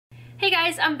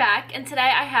guys, I'm back, and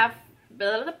today I have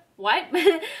what?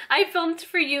 I filmed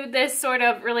for you this sort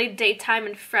of really daytime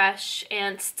and fresh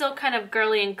and still kind of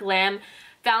girly and glam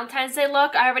Valentine's Day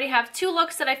look. I already have two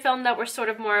looks that I filmed that were sort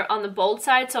of more on the bold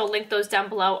side, so I'll link those down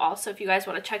below also if you guys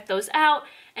want to check those out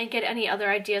and get any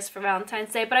other ideas for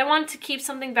Valentine's Day. But I wanted to keep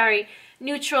something very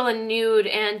neutral and nude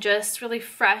and just really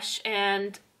fresh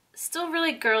and still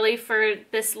really girly for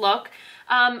this look.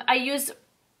 I used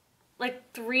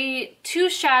like three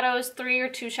or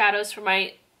two shadows for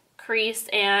my crease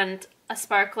and a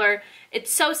sparkler.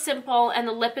 It's so simple, and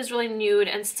the lip is really nude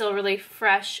and still really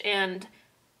fresh and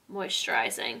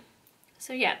moisturizing.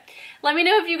 So yeah, let me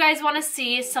know if you guys want to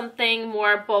see something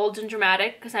more bold and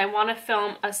dramatic, because I want to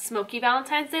film a smoky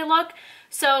Valentine's Day look.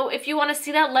 So if you want to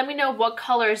see that, let me know what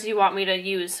colors you want me to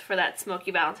use for that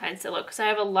smoky Valentine's Day look, because I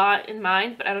have a lot in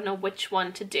mind, but I don't know which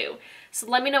one to do. So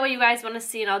let me know what you guys want to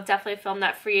see, and I'll definitely film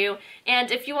that for you.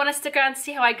 And if you want to stick around and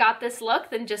see how I got this look,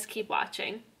 then just keep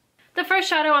watching. The first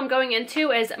shadow I'm going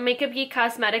into is Geek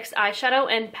Cosmetics eyeshadow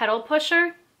in Petal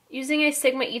Pusher. Using a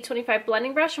Sigma E25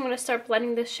 blending brush, I'm going to start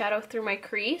blending this shadow through my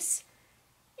crease.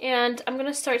 And I'm going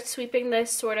to start sweeping this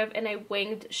sort of in a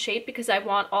winged shape because I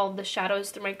want all of the shadows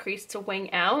through my crease to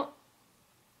wing out.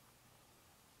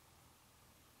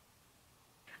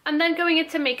 I'm then going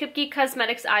into Geek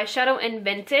Cosmetics eyeshadow in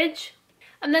Vintage.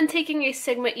 I'm then taking a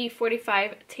Sigma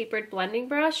E45 tapered blending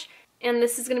brush, and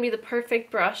this is going to be the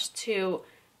perfect brush to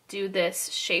do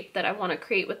this shape that I want to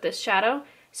create with this shadow.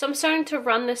 So I'm starting to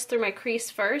run this through my crease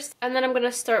first, and then I'm going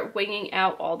to start winging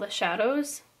out all the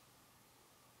shadows.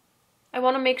 I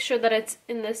want to make sure that it's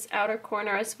in this outer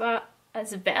corner as well,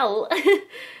 and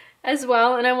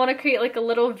I want to create like a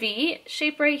little V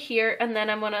shape right here, and then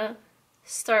I'm going to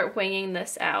start winging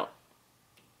this out.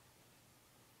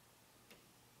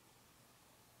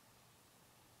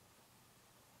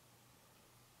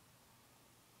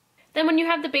 Then when you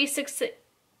have the basics,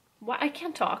 I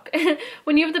can't talk.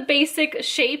 When you have the basic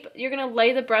shape, you're going to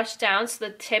lay the brush down so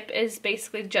the tip is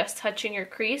basically just touching your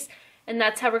crease. And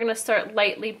that's how we're going to start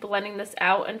lightly blending this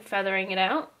out and feathering it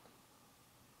out.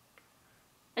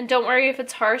 And don't worry if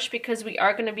it's harsh, because we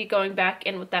are going to be going back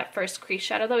in with that first crease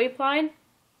shadow that we applied.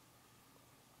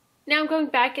 Now I'm going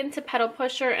back into Petal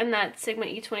Pusher and that Sigma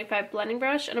E25 blending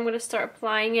brush, and I'm going to start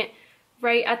applying it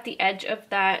right at the edge of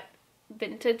that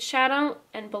Vintage shadow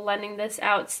and blending this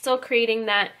out, still creating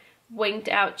that winged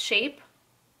out shape.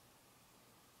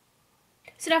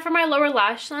 So now for my lower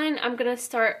lash line, I'm going to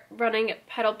start running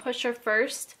Petal Pusher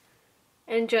first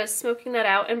and just smoking that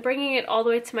out and bringing it all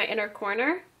the way to my inner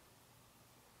corner.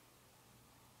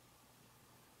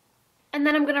 And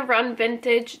then I'm going to run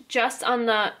Vintage just on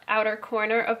the outer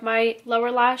corner of my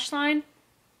lower lash line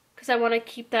because I want to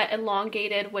keep that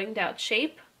elongated winged out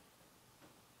shape.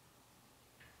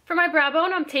 For my brow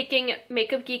bone, I'm taking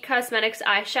Geek Cosmetics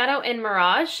eyeshadow in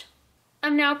Mirage.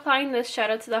 I'm now applying this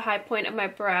shadow to the high point of my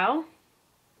brow.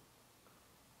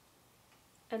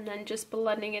 And then just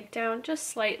blending it down just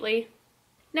slightly.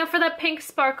 Now for that pink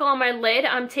sparkle on my lid,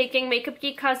 I'm taking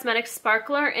Geek Cosmetics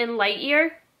Sparkler in Light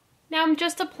Year. Now I'm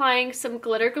just applying some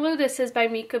glitter glue. This is by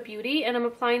Mica Beauty, and I'm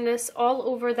applying this all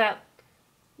over that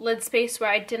lid space where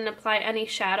I didn't apply any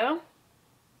shadow.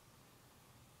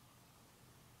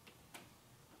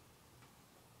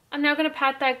 I'm now going to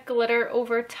pat that glitter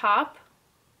over top.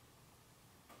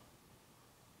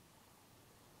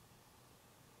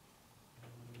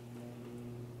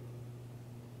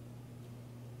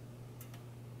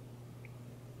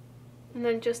 And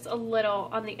then just a little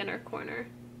on the inner corner.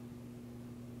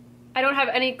 I don't have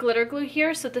any glitter glue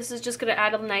here, so this is just going to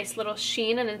add a nice little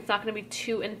sheen, and it's not going to be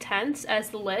too intense as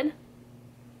the lid.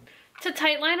 To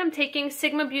tightline, I'm taking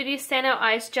Sigma Beauty Standout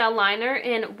Eyes Gel Liner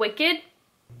in Wicked.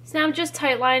 So now I'm just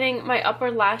tightlining my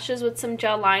upper lashes with some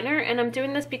gel liner, and I'm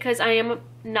doing this because I am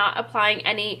not applying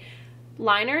any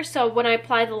liner, so when I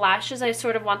apply the lashes I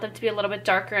sort of want them to be a little bit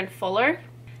darker and fuller.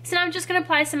 So now I'm just going to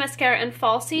apply some mascara and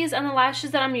falsies, and the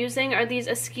lashes that I'm using are these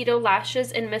Esqido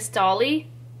lashes in Miss Dolly,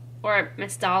 or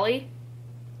Miss Dolly,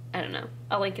 I don't know,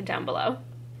 I'll link it down below.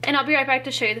 And I'll be right back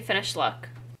to show you the finished look.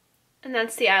 And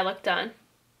that's the eye look done.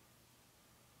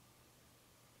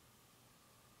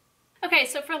 Okay,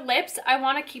 so for lips, I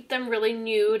want to keep them really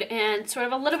nude and sort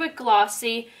of a little bit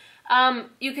glossy.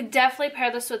 You could definitely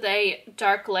pair this with a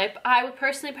dark lip. I would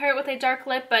personally pair it with a dark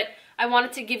lip, but I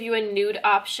wanted to give you a nude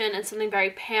option and something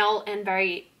very pale and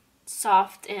very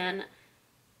soft and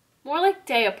more like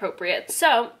day appropriate.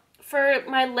 So for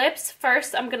my lips,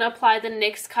 first I'm going to apply the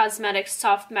NYX Cosmetics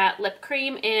Soft Matte Lip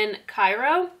Cream in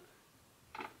Cairo.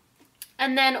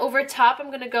 And then over top, I'm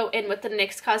going to go in with the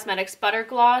NYX Cosmetics Butter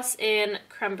Gloss in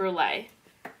Crème Brulee.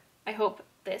 I hope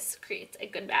this creates a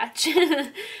good match.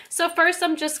 So first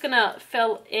I'm just gonna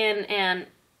I'm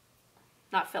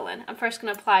first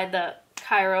gonna apply the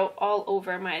Cairo all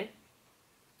over my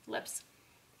lips.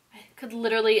 I could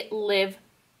literally live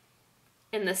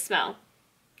in this smell.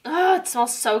 Oh, it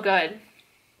smells so good.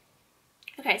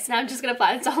 Okay, so now I'm just gonna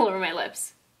apply this all over my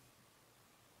lips.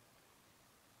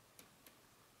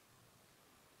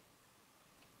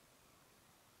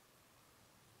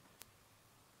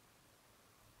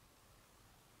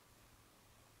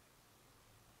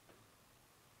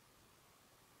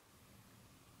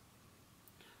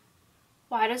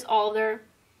 Why does all their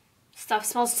stuff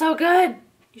smell so good?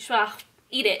 You should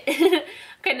eat it.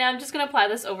 Okay, now I'm just gonna apply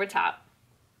this over top.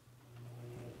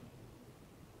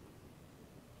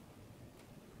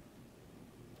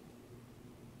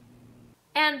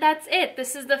 And that's it.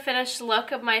 This is the finished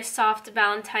look of my Soft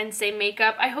Valentine's Day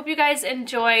makeup. I hope you guys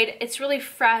enjoyed. It's really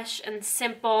fresh and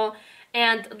simple.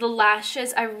 And the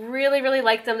lashes, I really, really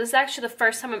like them. This is actually the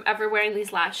first time I'm ever wearing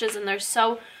these lashes, and they're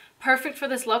so perfect for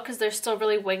this look because they're still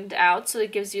really winged out, so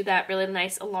it gives you that really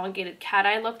nice elongated cat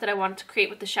eye look that I wanted to create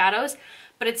with the shadows,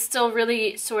 but it's still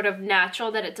really sort of natural,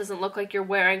 that it doesn't look like you're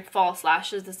wearing false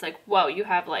lashes. It's like, whoa, you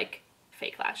have like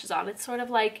fake lashes on. It's sort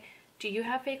of like, do you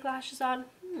have fake lashes on?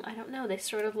 I don't know. They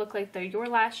sort of look like they're your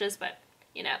lashes, but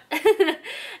you know.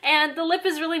 And the lip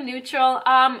is really neutral.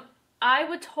 I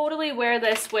would totally wear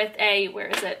this with a, where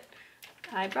is it?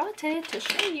 I brought it to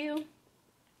show you.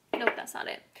 Nope, that's not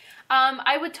it.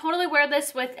 I would totally wear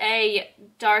this with a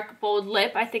dark, bold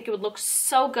lip. I think it would look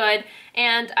so good.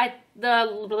 And I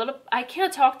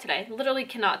can't talk today. Literally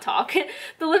cannot talk.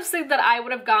 The lipstick that I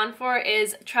would have gone for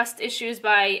is Trust Issues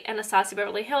by Anastasia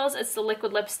Beverly Hills. It's the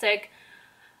liquid lipstick.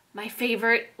 My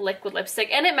favorite liquid lipstick.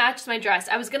 And it matches my dress.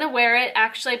 I was going to wear it,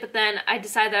 actually, but then I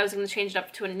decided that I was going to change it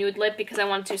up to a nude lip because I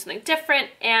wanted to do something different.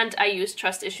 And I used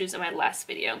Trust Issues in my last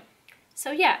video.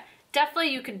 So yeah.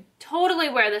 Definitely, you could totally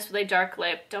wear this with a dark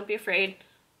lip. Don't be afraid.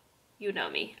 You know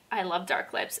me. I love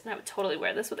dark lips, and I would totally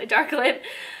wear this with a dark lip.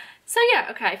 So yeah,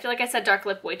 okay, I feel like I said dark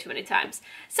lip way too many times.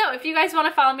 So if you guys want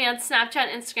to follow me on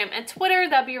Snapchat, Instagram, and Twitter,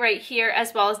 that'll be right here,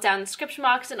 as well as down in the description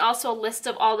box. And also a list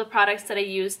of all the products that I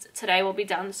used today will be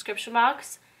down in the description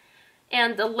box.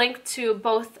 And the link to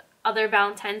both other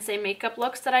Valentine's Day makeup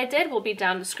looks that I did will be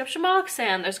down in the description box.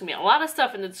 And there's going to be a lot of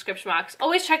stuff in the description box.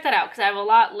 Always check that out, because I have a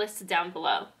lot listed down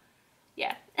below.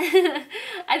 Yeah,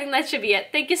 I think that should be it.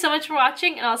 Thank you so much for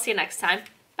watching, and I'll see you next time.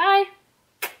 Bye!